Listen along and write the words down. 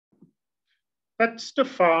Let's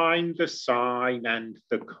define the sine and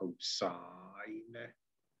the cosine.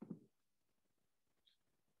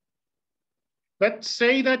 Let's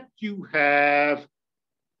say that you have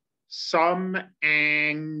some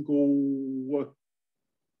angle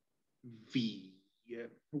V,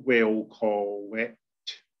 we'll call it.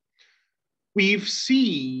 We've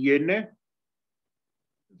seen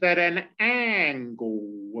that an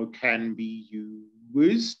angle can be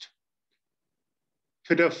used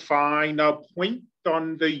to define a point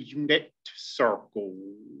on the unit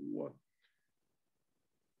circle.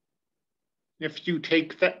 If you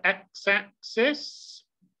take the x-axis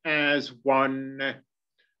as one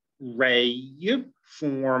ray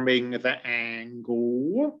forming the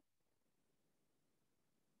angle,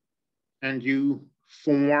 and you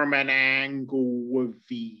form an angle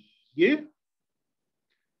V,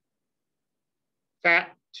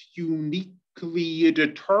 that uniquely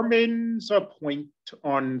determines a point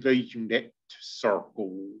on the unit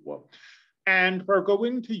circle. And we're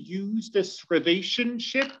going to use this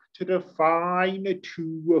relationship to define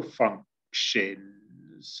two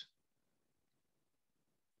functions.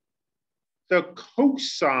 The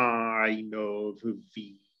cosine of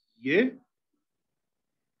V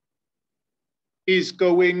is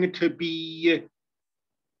going to be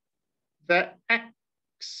the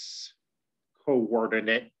x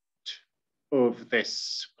coordinate of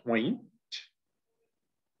this point,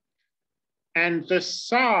 and the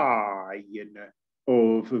sine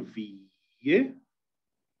of V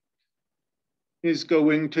is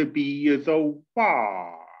going to be the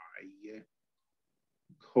y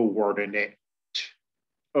coordinate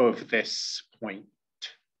of this point.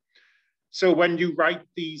 So when you write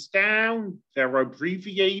these down, they're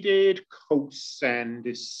abbreviated cos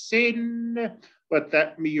and sin, but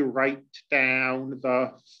let me write down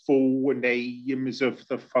the full names of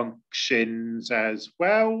the functions as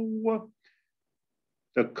well.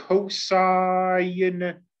 The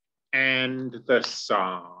cosine and the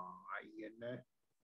sine.